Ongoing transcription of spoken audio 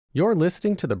You're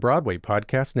listening to the Broadway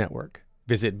Podcast Network.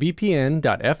 Visit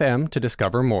bpn.fm to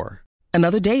discover more.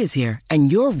 Another day is here, and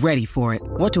you're ready for it.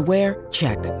 What to wear?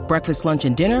 Check. Breakfast, lunch,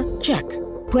 and dinner? Check.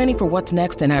 Planning for what's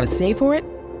next and how to save for it?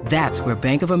 That's where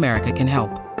Bank of America can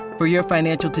help. For your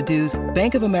financial to-dos,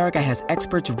 Bank of America has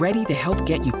experts ready to help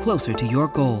get you closer to your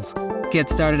goals. Get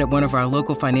started at one of our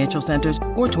local financial centers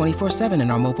or 24/7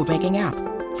 in our mobile banking app.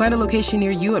 Find a location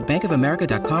near you at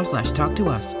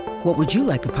bankofamerica.com/talktous. What would you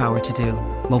like the power to do?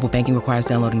 Mobile banking requires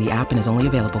downloading the app and is only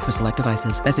available for select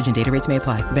devices. Message and data rates may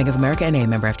apply. Bank of America N.A.,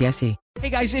 member FDIC. Hey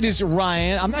guys, it is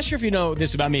Ryan. I'm not sure if you know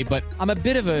this about me, but I'm a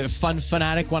bit of a fun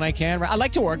fanatic when I can. I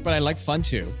like to work, but I like fun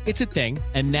too. It's a thing.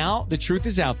 And now the truth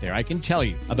is out there. I can tell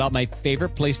you about my favorite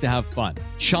place to have fun.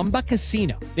 Chumba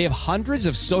Casino. They have hundreds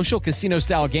of social casino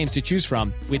style games to choose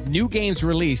from with new games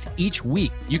released each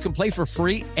week. You can play for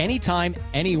free anytime,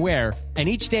 anywhere. And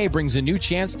each day brings a new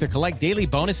chance to collect daily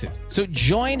bonuses. So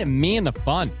join me in the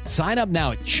fun. Sign up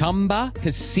now at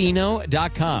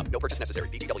ChumbaCasino.com. No purchase necessary.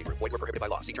 VGW Group. Void where prohibited by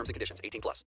law. See terms and conditions.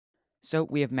 18+. So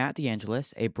we have Matt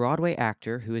DeAngelis, a Broadway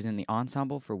actor who is in the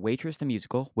ensemble for Waitress the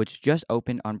Musical, which just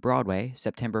opened on Broadway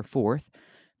September 4th.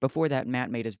 Before that,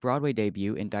 Matt made his Broadway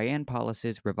debut in Diane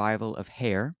Paulus' revival of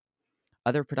Hair.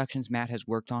 Other productions Matt has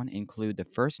worked on include the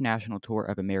first national tour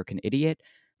of American Idiot,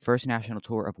 first national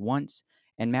tour of Once,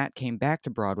 and Matt came back to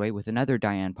Broadway with another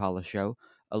Diane Paulus show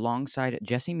alongside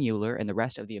Jessie Mueller and the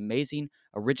rest of the amazing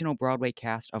original Broadway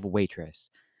cast of Waitress.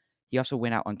 He also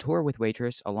went out on tour with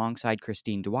Waitress alongside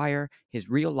Christine Dwyer, his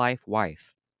real-life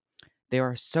wife. There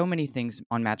are so many things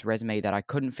on Matt's resume that I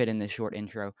couldn't fit in this short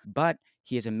intro, but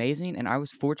he is amazing, and I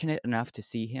was fortunate enough to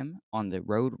see him on the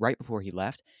road right before he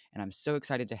left, and I'm so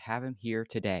excited to have him here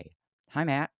today. Hi,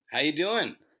 Matt. How you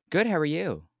doing? Good, how are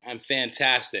you? I'm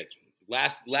fantastic.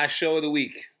 Last show of the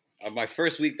week of my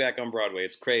first week back on Broadway.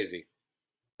 It's crazy.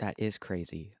 That is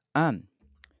crazy.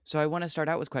 So I want to start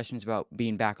out with questions about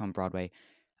being back on Broadway.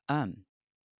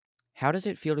 How does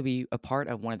it feel to be a part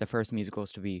of one of the first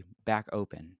musicals to be back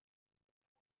open?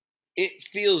 It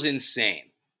feels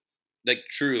insane. Like,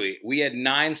 truly. We had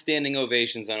 9 standing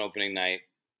ovations on opening night.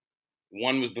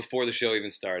 One was before the show even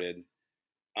started.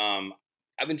 I've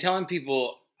been telling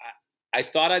people I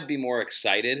thought I'd be more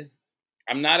excited.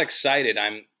 I'm not excited.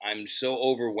 I'm so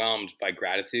overwhelmed by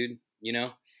gratitude, you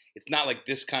know? It's not like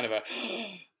this kind of a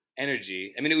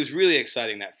energy. I mean, it was really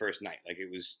exciting that first night. Like, it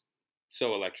was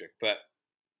so electric. But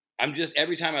I'm just,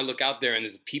 every time I look out there and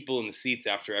there's people in the seats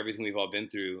after everything we've all been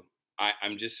through,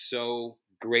 I'm just so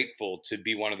grateful to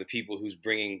be one of the people who's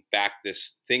bringing back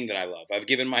this thing that I love. I've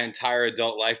given my entire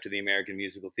adult life to the American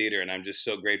Musical Theater, and I'm just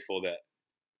so grateful that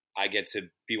I get to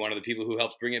be one of the people who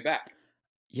helps bring it back.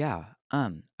 Yeah.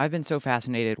 I've been so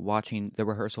fascinated watching the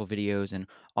rehearsal videos and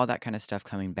all that kind of stuff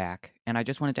coming back. And I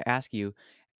just wanted to ask you,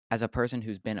 as a person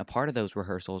who's been a part of those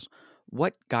rehearsals,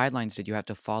 what guidelines did you have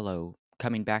to follow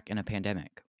coming back in a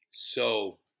pandemic?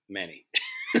 So many.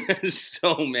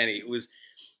 So many.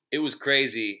 It was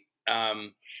crazy.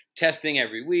 Testing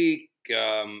every week,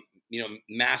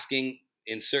 masking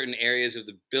in certain areas of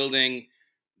the building.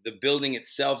 The building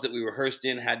itself that we rehearsed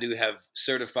in had to have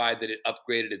certified that it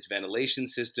upgraded its ventilation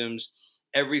systems.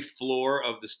 Every floor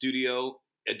of the studio,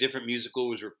 a different musical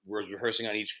was rehearsing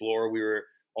on each floor. We were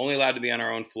only allowed to be on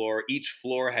our own floor. Each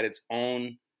floor had its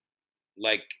own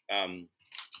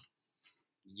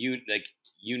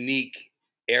unique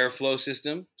airflow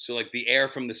system. So like the air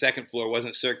from the second floor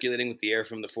wasn't circulating with the air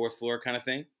from the fourth floor kind of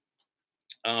thing.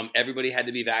 Everybody had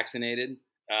to be vaccinated.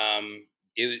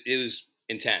 It was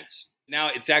intense. Now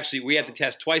it's actually, we have to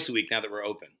test twice a week now that we're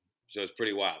open. So it's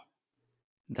pretty wild.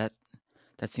 That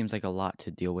seems like a lot to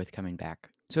deal with coming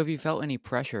back. So have you felt any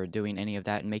pressure doing any of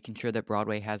that and making sure that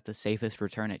Broadway has the safest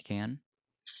return it can?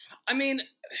 I mean,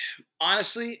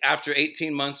 honestly, after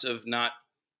 18 months of not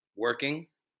working,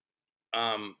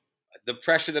 the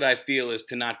pressure that I feel is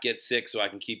to not get sick so I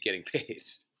can keep getting paid.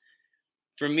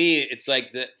 For me, it's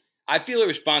like I feel a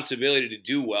responsibility to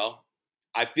do well.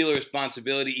 I feel a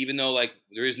responsibility, even though like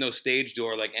there is no stage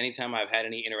door, like anytime I've had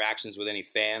any interactions with any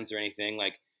fans or anything,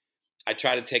 like I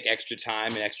try to take extra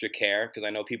time and extra care because I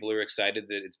know people are excited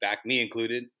that it's back, me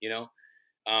included, you know.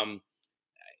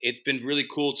 It's been really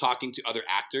cool talking to other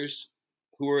actors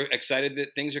who are excited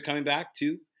that things are coming back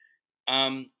too.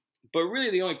 But really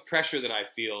the only pressure that I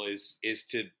feel is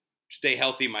to stay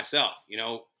healthy myself, you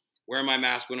know, wear my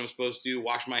mask when I'm supposed to,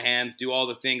 wash my hands, do all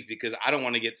the things because I don't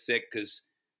want to get sick because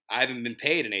I haven't been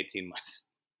paid in 18 months.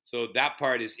 So that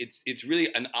part is, it's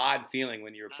really an odd feeling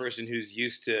when you're a person who's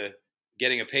used to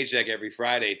getting a paycheck every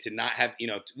Friday to not have, you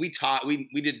know, we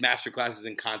did master classes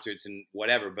and concerts and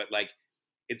whatever, but like,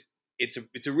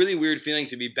 it's a really weird feeling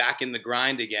to be back in the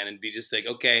grind again and be just like,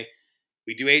 okay,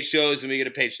 we do 8 shows and we get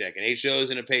a paycheck, and 8 shows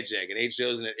and a paycheck, and 8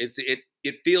 shows, and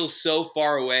it feels so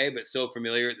far away but so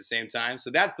familiar at the same time.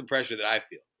 So that's the pressure that I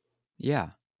feel. Yeah.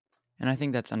 And I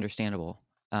think that's understandable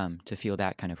to feel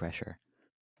that kind of pressure.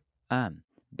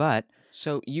 But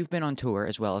so you've been on tour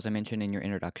as well, as I mentioned in your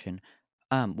introduction.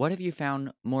 What have you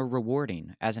found more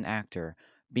rewarding as an actor,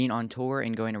 being on tour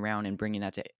and going around and bringing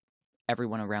that to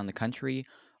everyone around the country,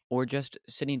 or just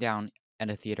sitting down at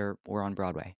a theater or on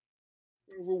Broadway?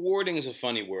 Rewarding is a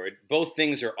funny word. Both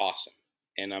things are awesome,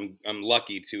 and I'm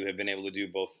lucky to have been able to do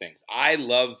both things. I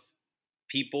love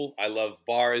people. I love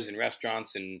bars and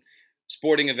restaurants and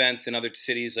sporting events in other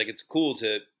cities. Like, it's cool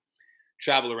to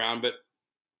travel around, but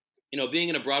you know, being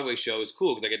in a Broadway show is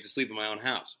cool because I get to sleep in my own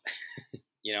house.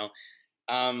 You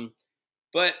know,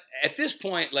 but at this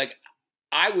point, like,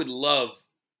 I would love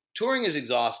touring is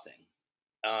exhausting.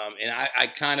 And I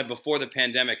kind of, before the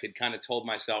pandemic, had kind of told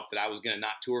myself that I was going to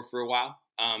not tour for a while.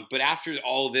 But after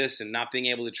all of this and not being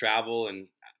able to travel, and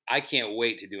I can't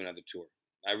wait to do another tour.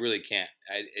 I really can't.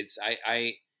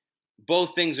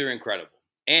 Both things are incredible.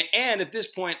 And at this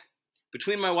point,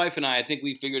 between my wife and I think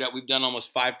we figured out we've done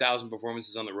almost 5,000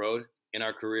 performances on the road in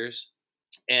our careers.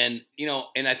 And, you know,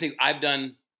 and I think I've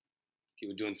done,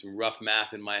 doing some rough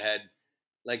math in my head,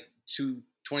 like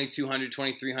 2,200,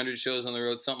 2,300 shows on the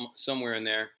road, somewhere in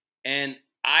there. And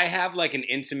I have like an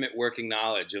intimate working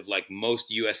knowledge of like most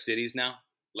U.S. cities now.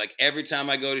 Like, every time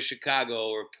I go to Chicago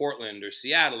or Portland or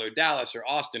Seattle or Dallas or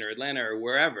Austin or Atlanta or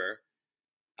wherever,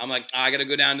 I'm like, I got to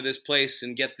go down to this place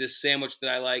and get this sandwich that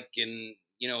I like. And,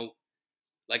 you know,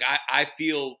 like I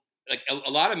feel like a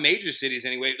lot of major cities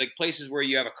anyway, like places where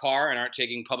you have a car and aren't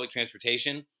taking public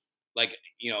transportation. Like,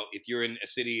 you know, if you're in a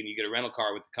city and you get a rental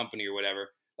car with the company or whatever,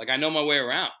 like, I know my way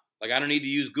around. Like, I don't need to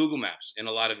use Google Maps in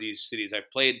a lot of these cities. I've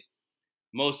played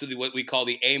most of what we call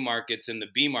the A markets and the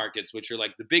B markets, which are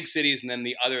like the big cities. And then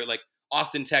the other, like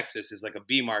Austin, Texas is like a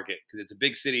B market because it's a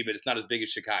big city, but it's not as big as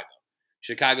Chicago.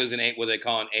 Chicago's what they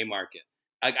call an A market.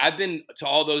 Like, I've been to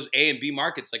all those A and B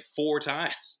markets like 4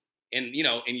 times. And, you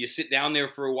know, and you sit down there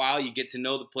for a while, you get to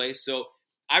know the place. So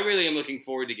I really am looking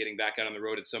forward to getting back out on the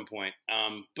road at some point.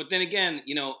 But then again,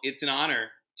 you know, it's an honor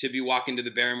to be walking to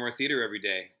the Barrymore Theater every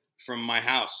day from my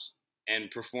house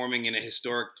and performing in a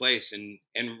historic place and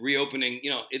reopening.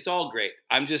 You know, it's all great.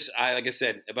 Like I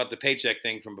said about the paycheck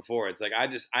thing from before, it's like,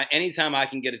 anytime I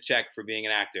can get a check for being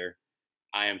an actor,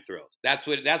 I am thrilled. That's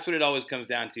what it always comes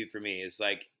down to for me. Is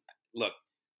like, look,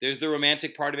 there's the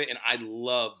romantic part of it, and I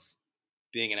love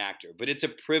being an actor, but it's a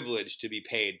privilege to be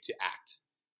paid to act.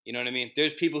 You know what I mean?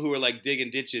 There's people who are like digging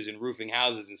ditches and roofing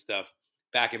houses and stuff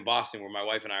back in Boston, where my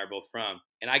wife and I are both from,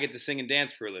 and I get to sing and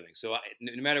dance for a living. So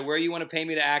no matter where you want to pay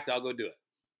me to act, I'll go do it.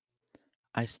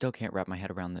 I still can't wrap my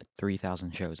head around the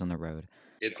 3,000 shows on the road.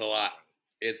 It's a lot.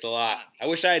 It's a lot. I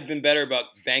wish I had been better about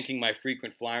banking my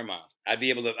frequent flyer miles. I'd be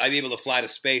able to fly to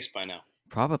space by now.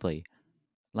 Probably.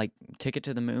 Like, ticket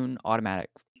to the moon, automatic.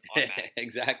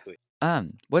 Exactly.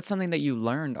 What's something that you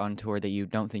learned on tour that you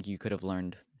don't think you could have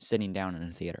learned sitting down in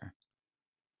a theater?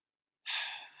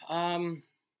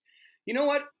 You know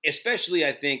what? Especially,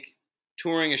 I think,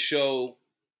 touring a show,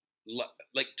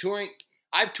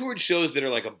 I've toured shows that are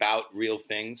like about real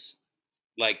things,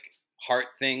 like heart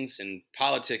things and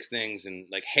politics things, and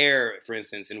like Hair, for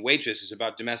instance, and Waitress is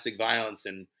about domestic violence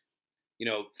and, you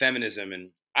know, feminism.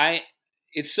 And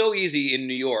it's so easy in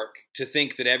New York to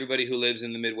think that everybody who lives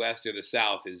in the Midwest or the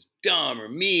South is dumb or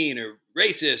mean or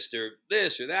racist or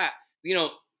this or that. You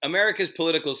know, America's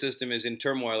political system is in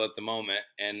turmoil at the moment,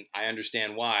 and I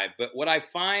understand why. But what I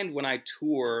find when I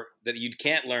tour that you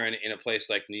can't learn in a place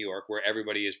like New York, where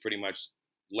everybody is pretty much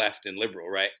left and liberal,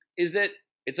 right, is that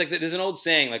it's like there's an old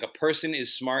saying, like, a person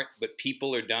is smart, but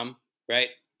people are dumb, right?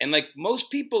 And like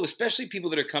most people, especially people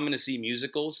that are coming to see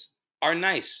musicals, are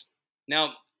nice.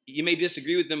 Now, you may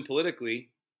disagree with them politically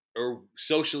or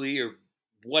socially or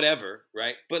whatever,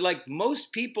 right? But like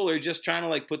most people are just trying to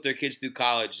like put their kids through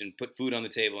college and put food on the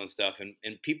table and stuff. And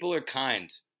people are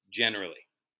kind generally.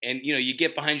 And, you know, you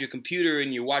get behind your computer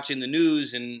and you're watching the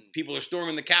news and people are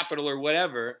storming the Capitol or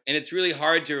whatever. And it's really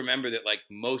hard to remember that like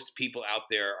most people out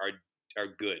there are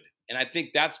good. And I think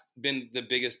that's been the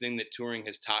biggest thing that touring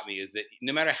has taught me, is that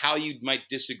no matter how you might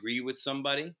disagree with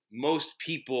somebody, most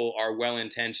people are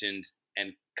well-intentioned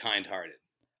and kind-hearted.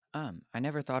 I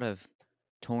never thought of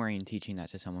touring teaching that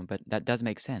to someone, but that does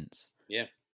make sense. Yeah.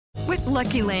 With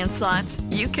Lucky Land Slots,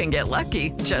 you can get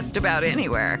lucky just about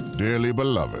anywhere. Dearly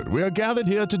beloved, we are gathered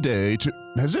here today to...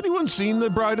 Has anyone seen the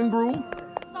bride and groom?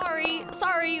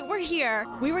 Sorry, we're here.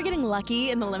 We were getting lucky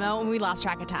in the limo and we lost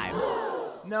track of time.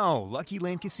 No, Lucky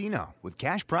Land Casino, with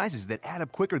cash prizes that add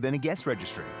up quicker than a guest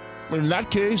registry. In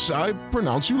that case, I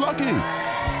pronounce you lucky.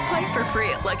 Play for free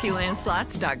at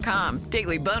LuckyLandSlots.com.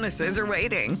 Daily bonuses are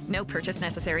waiting. No purchase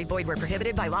necessary. Void where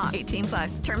prohibited by law. 18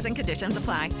 plus. Terms and conditions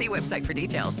apply. See website for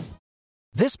details.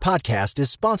 This podcast is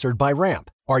sponsored by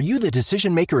Ramp. Are you the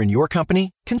decision maker in your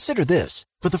company? Consider this.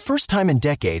 For the first time in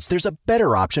decades, there's a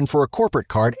better option for a corporate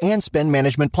card and spend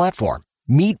management platform.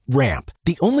 Meet Ramp,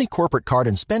 the only corporate card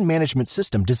and spend management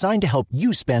system designed to help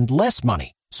you spend less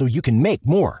money so you can make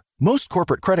more. Most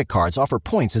corporate credit cards offer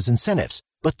points as incentives,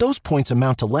 but those points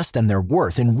amount to less than their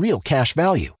worth in real cash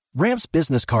value. Ramp's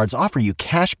business cards offer you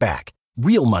cash back,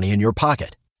 real money in your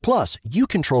pocket. Plus, you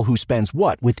control who spends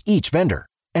what with each vendor.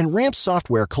 And Ramp's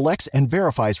software collects and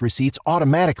verifies receipts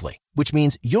automatically, which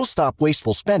means you'll stop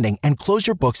wasteful spending and close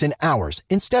your books in hours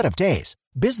instead of days.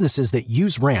 Businesses that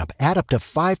use Ramp add up to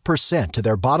 5% to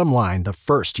their bottom line the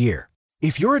first year.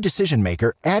 If you're a decision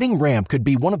maker, adding Ramp could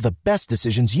be one of the best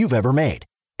decisions you've ever made.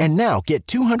 And now get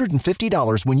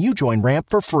 $250 when you join Ramp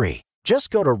for free.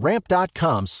 Just go to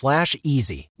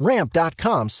ramp.com/easy.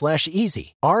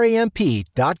 Ramp.com/easy.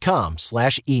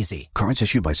 RAMP.com/easy. Cards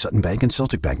issued by Sutton Bank and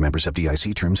Celtic Bank, members of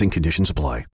FDIC. Terms and conditions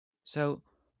apply. So,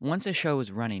 once a show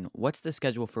is running, what's the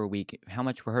schedule for a week? How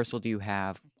much rehearsal do you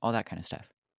have? All that kind of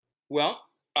stuff. Well,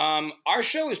 our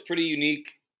show is pretty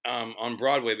unique on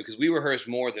Broadway because we rehearse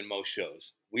more than most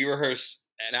shows. We rehearse,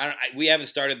 and we haven't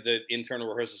started the internal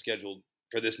rehearsal schedule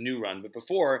for this new run, but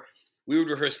before, we would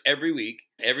rehearse every week,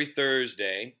 every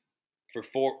Thursday for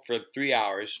 3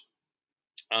 hours.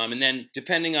 And then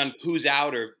depending on who's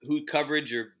out or who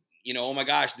coverage or, oh my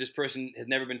gosh, this person has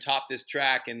never been taught this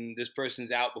track and this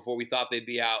person's out before we thought they'd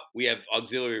be out. We have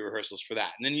auxiliary rehearsals for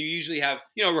that. And then you usually have,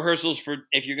 rehearsals for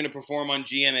if you're going to perform on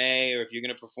GMA or if you're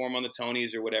going to perform on the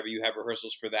Tonys or whatever, you have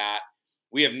rehearsals for that.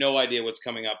 We have no idea what's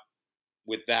coming up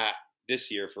with that this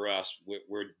year for us.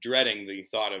 We're dreading the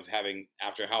thought of having,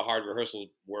 after how hard rehearsals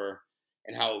were,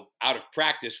 and how out of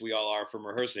practice we all are from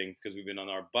rehearsing because we've been on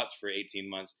our butts for 18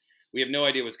 months. We have no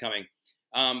idea what's coming.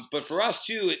 But for us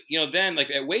too, then like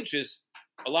at Waitress,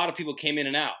 a lot of people came in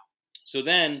and out. So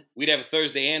then we'd have a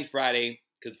Thursday and Friday,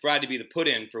 because Friday would be the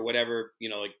put-in for whatever,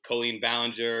 like Colleen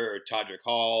Ballinger or Todrick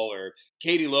Hall or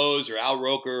Katie Lowe's or Al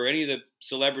Roker or any of the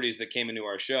celebrities that came into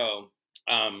our show.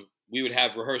 We would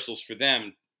have rehearsals for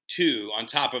them too, on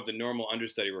top of the normal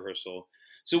understudy rehearsal.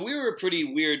 So we were a pretty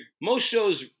weird, most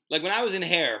shows, like when I was in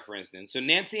Hair, for instance, so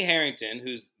Nancy Harrington,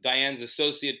 who's Diane's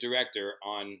associate director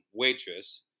on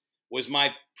Waitress, was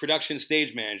my production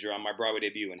stage manager on my Broadway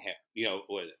debut in Hair.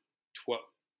 What is it,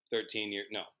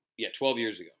 12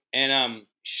 years ago. And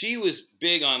she was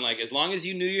big on, like, as long as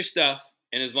you knew your stuff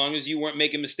and as long as you weren't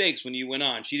making mistakes when you went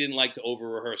on, she didn't like to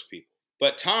over-rehearse people.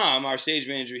 But Tom, our stage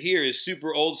manager here, is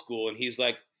super old school, and he's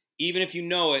like, even if you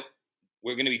know it,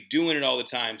 we're going to be doing it all the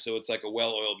time, so it's like a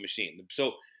well-oiled machine.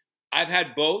 So I've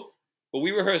had both, but we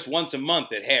rehearse once a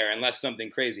month at Hair unless something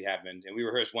crazy happened, and we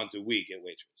rehearse once a week at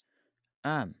Waitress.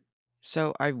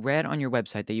 So I read on your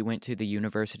website that you went to the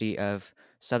University of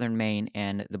Southern Maine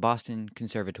and the Boston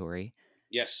Conservatory.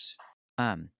 Yes.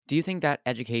 Do you think that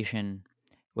education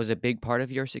was a big part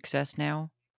of your success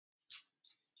now?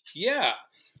 Yeah.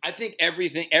 I think every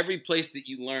place that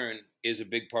you learn is a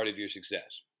big part of your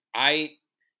success. I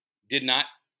did not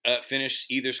finish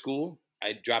either school.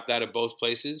 I dropped out of both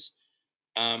places.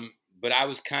 But I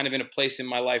was kind of in a place in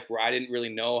my life where I didn't really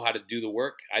know how to do the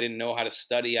work. I didn't know how to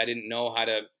study. I didn't know how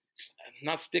to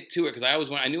not stick to it because I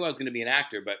knew I was going to be an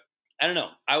actor, but I don't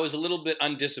know. I was a little bit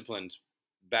undisciplined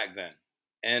back then.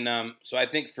 And so I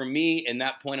think for me, in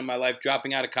that point in my life,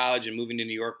 dropping out of college and moving to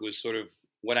New York was sort of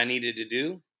what I needed to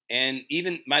do. And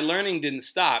even my learning didn't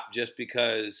stop just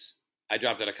because I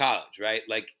dropped out of college, right?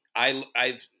 Like I've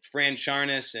Fran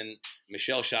Charnas and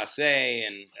Michelle Chassé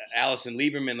and Allison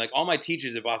Lieberman, like all my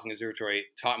teachers at Boston Conservatory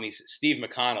taught me. Steve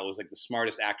McConnell was like the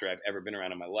smartest actor I've ever been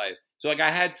around in my life. So like I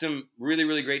had some really,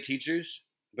 really great teachers,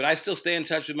 but I still stay in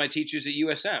touch with my teachers at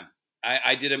USM.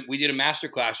 We did a master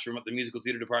class from the musical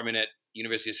theater department at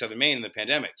University of Southern Maine in the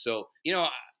pandemic. So,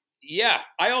 yeah,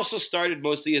 I also started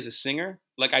mostly as a singer.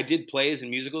 Like I did plays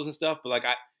and musicals and stuff, but like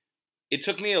it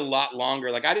took me a lot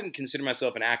longer. Like I didn't consider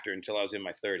myself an actor until I was in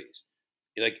my 30s.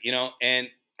 And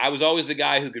I was always the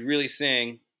guy who could really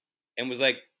sing and was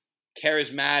like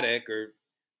charismatic or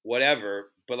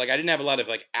whatever, but like I didn't have a lot of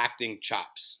like acting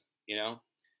chops,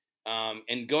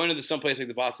 and going to someplace like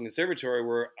the Boston Conservatory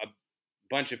where a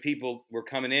bunch of people were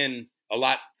coming in a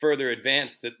lot further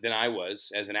advanced than I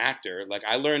was as an actor. Like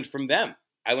I learned from them.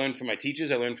 I learned from my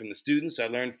teachers. I learned from the students. I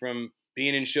learned from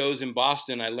being in shows in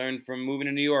Boston. I learned from moving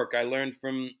to New York. I learned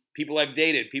from people I've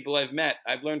dated, people I've met.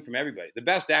 I've learned from everybody. The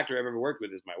best actor I've ever worked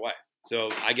with is my wife. So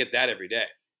I get that every day.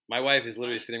 My wife is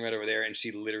literally sitting right over there, and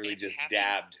she literally just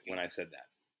dabbed when I said that.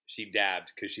 She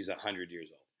dabbed because she's 100 years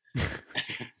old.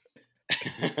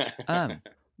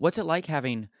 What's it like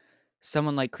having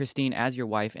someone like Christine as your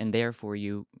wife and there for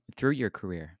you through your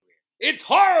career? It's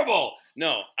horrible.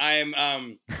 No,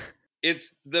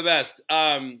 it's the best.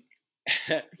 No,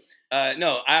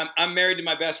 I'm married to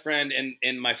my best friend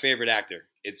and my favorite actor.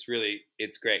 It's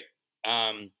great.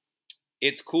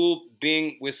 It's cool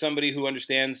being with somebody who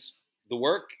understands the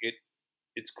work.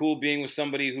 It's cool being with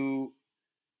somebody who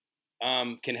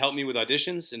can help me with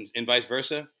auditions and vice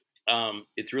versa.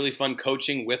 It's really fun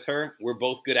coaching with her. We're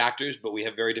both good actors, but we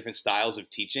have very different styles of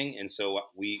teaching. And so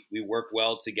we work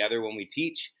well together when we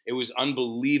teach. It was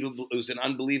unbelievable. It was an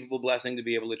unbelievable blessing to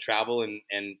be able to travel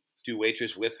and do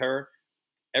Waitress with her.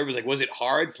 Everybody's like, was it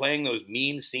hard playing those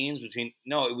mean scenes between?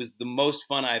 No, it was the most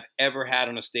fun I've ever had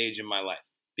on a stage in my life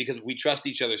because we trust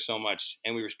each other so much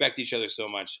and we respect each other so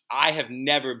much. I have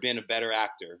never been a better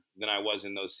actor than I was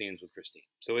in those scenes with Christine.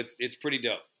 So it's pretty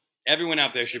dope. Everyone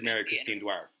out there should marry Christine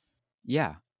Dwyer.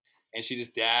 Yeah. And she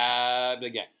just dabbed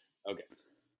again. Okay.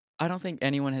 I don't think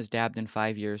anyone has dabbed in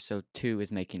 5 years, so 2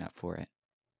 is making up for it.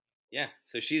 Yeah.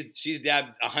 So she's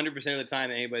dabbed 100% of the time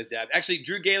that anybody's dabbed. Actually,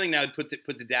 Drew Gehling now puts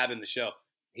a dab in the show.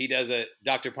 He does a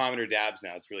Dr. Pomander dabs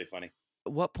now. It's really funny.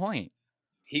 What point?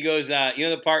 He goes, you know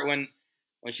the part when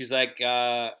she's like,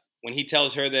 when he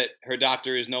tells her that her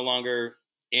doctor is no longer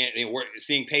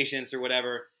seeing patients or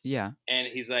whatever. Yeah. And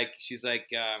she's like,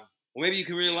 well, maybe you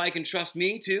can really like and trust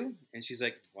me too. And she's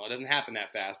like, well, it doesn't happen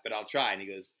that fast, but I'll try. And he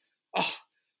goes, oh,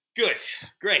 good,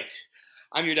 great.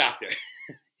 I'm your doctor.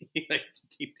 He dabs.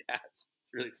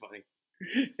 It's really funny.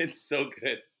 It's so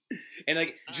good. And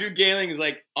like Drew Gehling is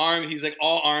like he's like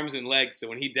all arms and legs. So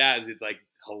when he dabs, it's like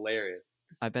hilarious.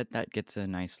 I bet that gets a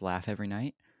nice laugh every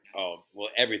night. Oh, well,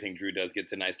 everything Drew does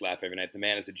gets a nice laugh every night. The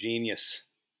man is a genius.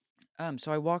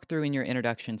 So I walked through in your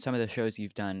introduction some of the shows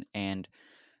you've done, and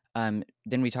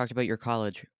then we talked about your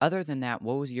college. Other than that,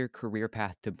 what was your career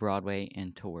path to Broadway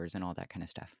and tours and all that kind of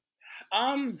stuff?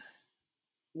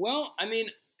 Well, I mean,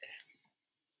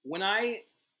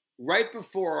 right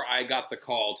before I got the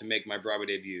call to make my Broadway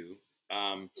debut,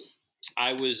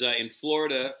 I was in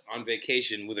Florida on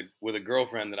vacation with a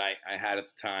girlfriend that I had at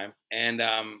the time, and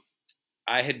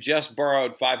I had just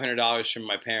borrowed $500 from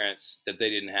my parents that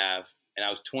they didn't have, and I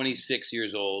was 26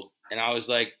 years old, and I was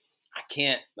like, I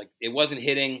can't, like, it wasn't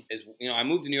hitting. As you know, I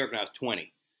moved to New York when I was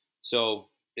 20, so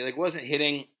it like wasn't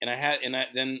hitting,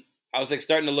 then I was like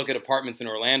starting to look at apartments in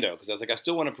Orlando because I was like, I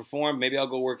still want to perform. Maybe I'll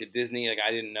go work at Disney. Like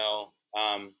I didn't know.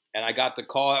 And I got the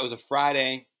call. It was a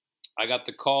Friday. I got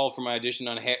the call for my audition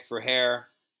for Hair.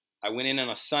 I went in on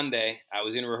a Sunday. I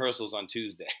was in rehearsals on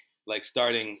Tuesday, like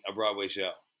starting a Broadway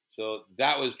show. So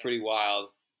that was pretty wild.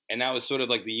 And that was sort of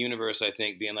like the universe, I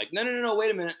think, being like, no,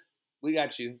 wait a minute. We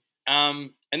got you.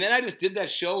 And then I just did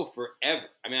that show forever.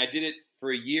 I mean, I did it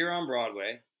for a year on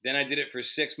Broadway. Then I did it for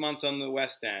 6 months on the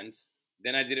West End.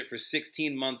 Then I did it for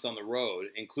 16 months on the road,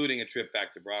 including a trip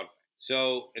back to Broadway.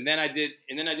 So, and then I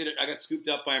got scooped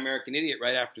up by American Idiot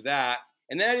right after that.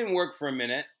 And then I didn't work for a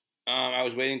minute. I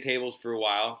was waiting tables for a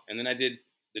while. And then I did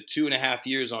the 2.5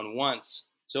 years on Once.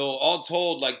 So all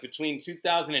told, like between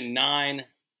 2009,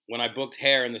 when I booked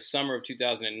Hair in the summer of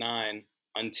 2009,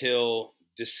 until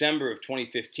December of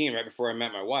 2015, right before I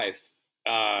met my wife,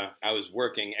 I was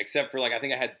working, except for like, I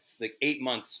think I had like 8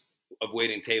 months of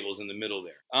waiting tables in the middle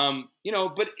there.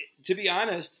 But to be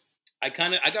honest, I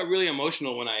got really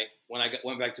emotional when I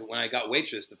got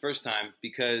Waitress the first time,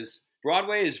 because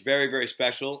Broadway is very, very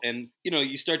special. And,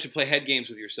 you start to play head games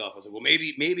with yourself. I was like, well,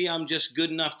 maybe I'm just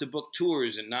good enough to book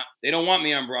tours and they don't want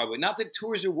me on Broadway. Not that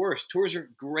tours are worse. Tours are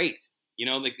great.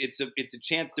 Like it's a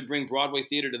chance to bring Broadway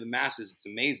theater to the masses. It's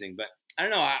amazing. But I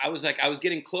don't know. I was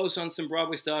getting close on some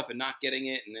Broadway stuff and not getting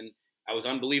it. And then I was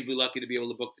unbelievably lucky to be able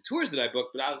to book the tours that I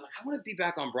booked. But I was like, I want to be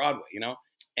back on Broadway,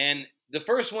 And the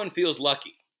first one feels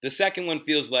lucky. The second one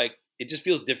feels like it just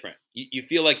feels different. You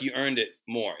feel like you earned it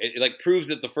more. It like proves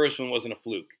that the first one wasn't a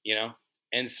fluke,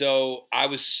 And so I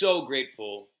was so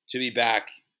grateful to be back.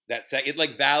 It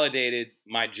like validated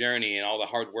my journey and all the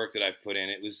hard work that I've put in.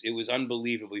 It was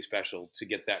unbelievably special to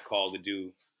get that call to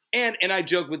do. And I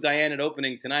joked with Diane at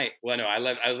opening tonight. Well, no,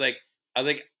 I was like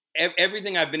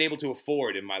everything I've been able to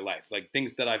afford in my life, like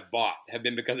things that I've bought, have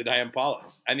been because of Diane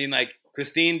Paulus. I mean, like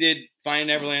Christine did Finding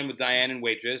Neverland with Diane and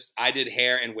Waitress. I did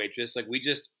Hair and Waitress. Like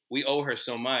we owe her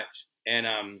so much.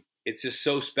 And it's just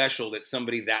so special that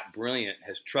somebody that brilliant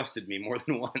has trusted me more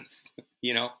than once.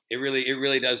 It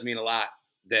really does mean a lot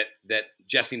that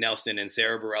Jessie Nelson and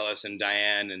Sarah Bareilles and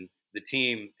Diane and the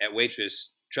team at Waitress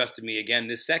trusted me again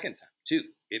this second time too.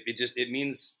 It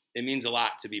means a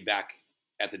lot to be back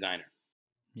at the diner.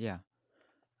 Yeah.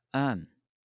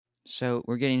 So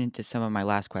we're getting into some of my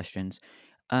last questions.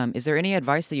 Is there any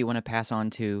advice that you want to pass on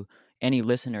to any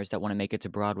listeners that want to make it to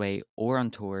Broadway or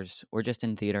on tours or just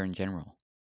in theater in general?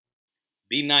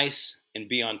 Be nice and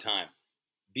be on time.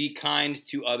 Be kind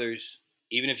to others.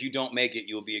 Even if you don't make it,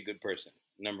 you'll be a good person,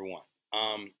 number one.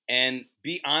 And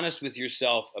be honest with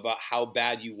yourself about how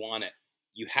bad you want it.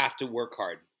 You have to work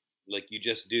hard, like you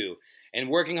just do. And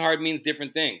working hard means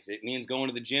different things. It means going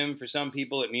to the gym for some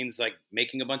people. It means like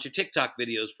making a bunch of TikTok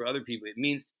videos for other people. It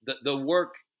means the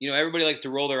work. You know, everybody likes to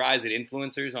roll their eyes at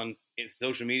influencers on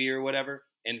social media or whatever.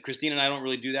 And Christine and I don't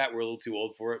really do that. We're a little too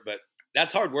old for it, but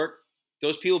that's hard work.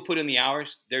 Those people put in the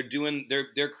hours. They're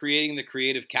creating the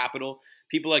creative capital.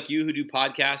 People like you who do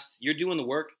podcasts, you're doing the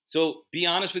work. So be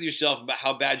honest with yourself about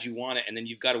how bad you want it, and then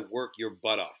you've got to work your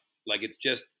butt off. Like it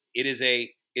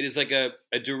is like a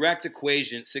direct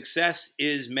equation. Success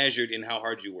is measured in how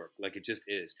hard you work. Like it just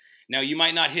is. Now you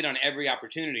might not hit on every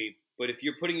opportunity, but if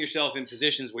you're putting yourself in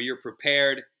positions where you're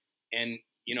prepared and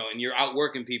you're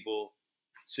outworking people,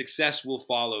 success will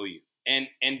follow you. And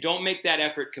don't make that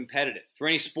effort competitive. For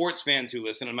any sports fans who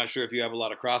listen, I'm not sure if you have a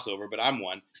lot of crossover, but I'm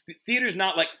one. Theater's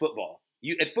not like football.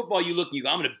 At football, you look and you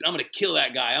go, I'm gonna kill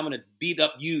that guy. I'm gonna beat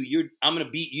up you. I'm gonna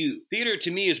beat you. Theater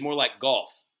to me is more like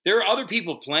golf. There are other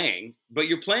people playing, but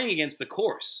you're playing against the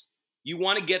course. You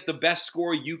want to get the best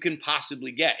score you can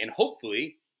possibly get, and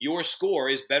hopefully your score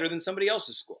is better than somebody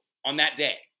else's score on that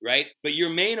day, right? But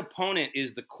your main opponent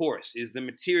is the course, is the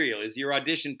material, is your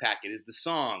audition packet, is the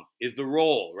song, is the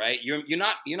role, right? You're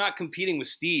not competing with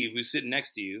Steve who's sitting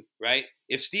next to you, right?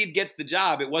 If Steve gets the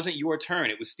job, it wasn't your turn,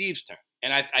 it was Steve's turn.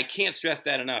 And I can't stress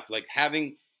that enough. Like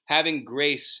having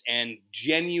grace and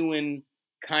genuine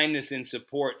kindness and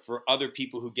support for other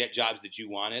people who get jobs that you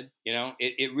wanted,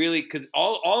 it really, because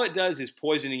all it does is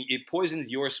poisons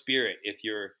your spirit if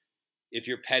you're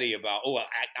petty about,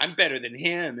 I'm better than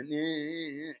him, and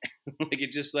it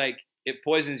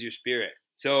poisons your spirit.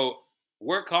 So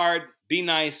work hard, be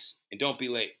nice, and don't be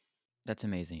late. That's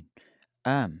amazing.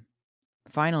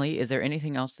 Finally, is there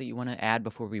anything else that you want to add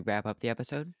before we wrap up the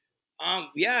episode?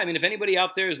 If anybody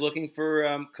out there is looking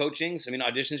for coachings,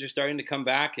 auditions are starting to come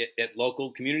back at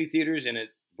local community theaters and at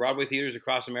Broadway theaters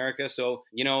across America. So,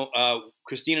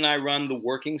 Christine and I run The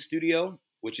Working Studio,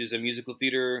 which is a musical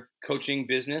theater coaching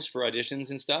business for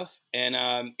auditions and stuff. And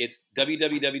it's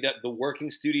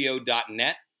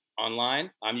www.theworkingstudio.net online.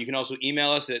 You can also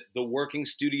email us at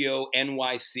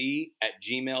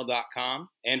theworkingstudionyc@gmail.com.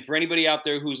 And for anybody out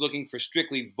there who's looking for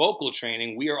strictly vocal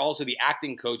training, we are also the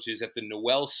acting coaches at the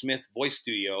Noelle Smith Voice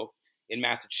Studio in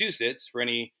Massachusetts for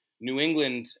any New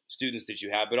England students that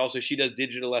you have. But also she does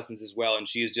digital lessons as well, and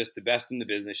she is just the best in the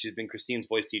business. She's been Christine's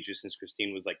voice teacher since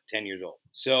Christine was like 10 years old.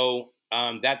 So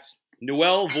that's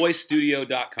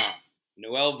NoelleVoiceStudio.com.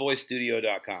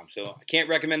 NoelleVoiceStudio.com. So I can't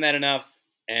recommend that enough.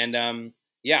 And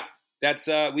that's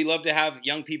we love to have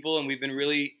young people, and we've been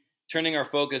really turning our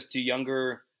focus to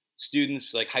younger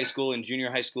students, like high school and junior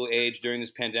high school age during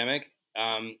this pandemic.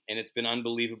 And it's been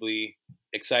unbelievably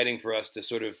exciting for us to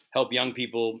sort of help young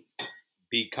people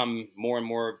become more and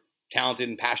more talented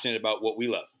and passionate about what we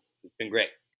love. It's been great.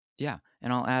 Yeah,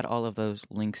 and I'll add all of those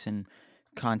links and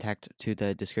contact to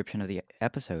the description of the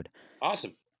episode.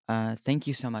 Awesome. Thank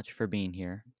you so much for being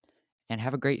here, and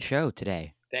have a great show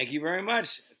today. Thank you very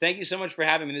much. Thank you so much for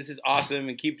having me. This is awesome,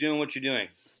 and keep doing what you're doing.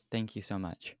 Thank you so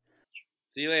much.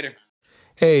 See you later.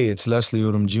 Hey, it's Leslie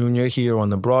Odom Jr. here on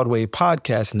the Broadway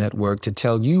Podcast Network to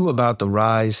tell you about the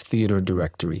Rise Theater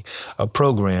Directory, a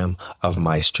program of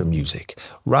Maestro Music.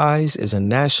 Rise is a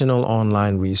national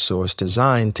online resource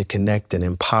designed to connect and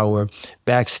empower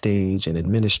backstage and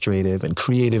administrative and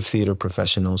creative theater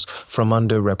professionals from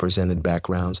underrepresented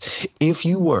backgrounds. If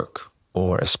you work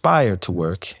or aspire to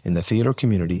work in the theater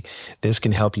community, this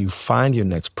can help you find your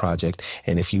next project.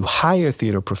 And if you hire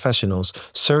theater professionals,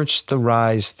 search the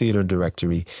Rise Theater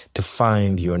Directory to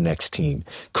find your next team.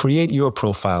 Create your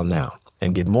profile now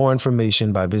and get more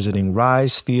information by visiting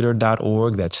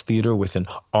risetheater.org. That's theater with an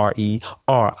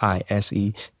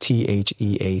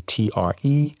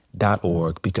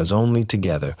RERISETHEATRE.org, because only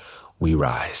together we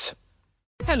rise.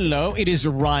 Hello, it is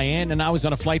Ryan, and I was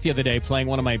on a flight the other day playing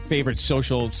one of my favorite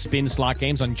social spin slot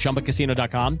games on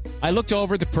ChumbaCasino.com. I looked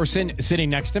over at the person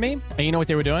sitting next to me, and you know what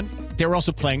they were doing? They were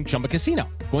also playing Chumba Casino.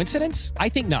 Coincidence? I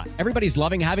think not. Everybody's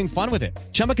loving having fun with it.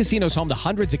 Chumba Casino is home to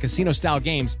hundreds of casino-style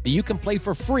games that you can play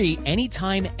for free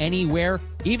anytime, anywhere,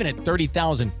 even at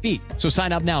 30,000 feet. So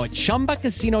sign up now at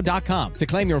ChumbaCasino.com to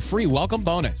claim your free welcome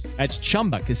bonus. That's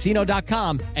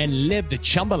ChumbaCasino.com and live the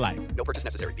Chumba life. No purchase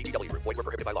necessary. VGW. Void where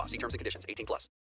prohibited by law. See terms and conditions. 18+.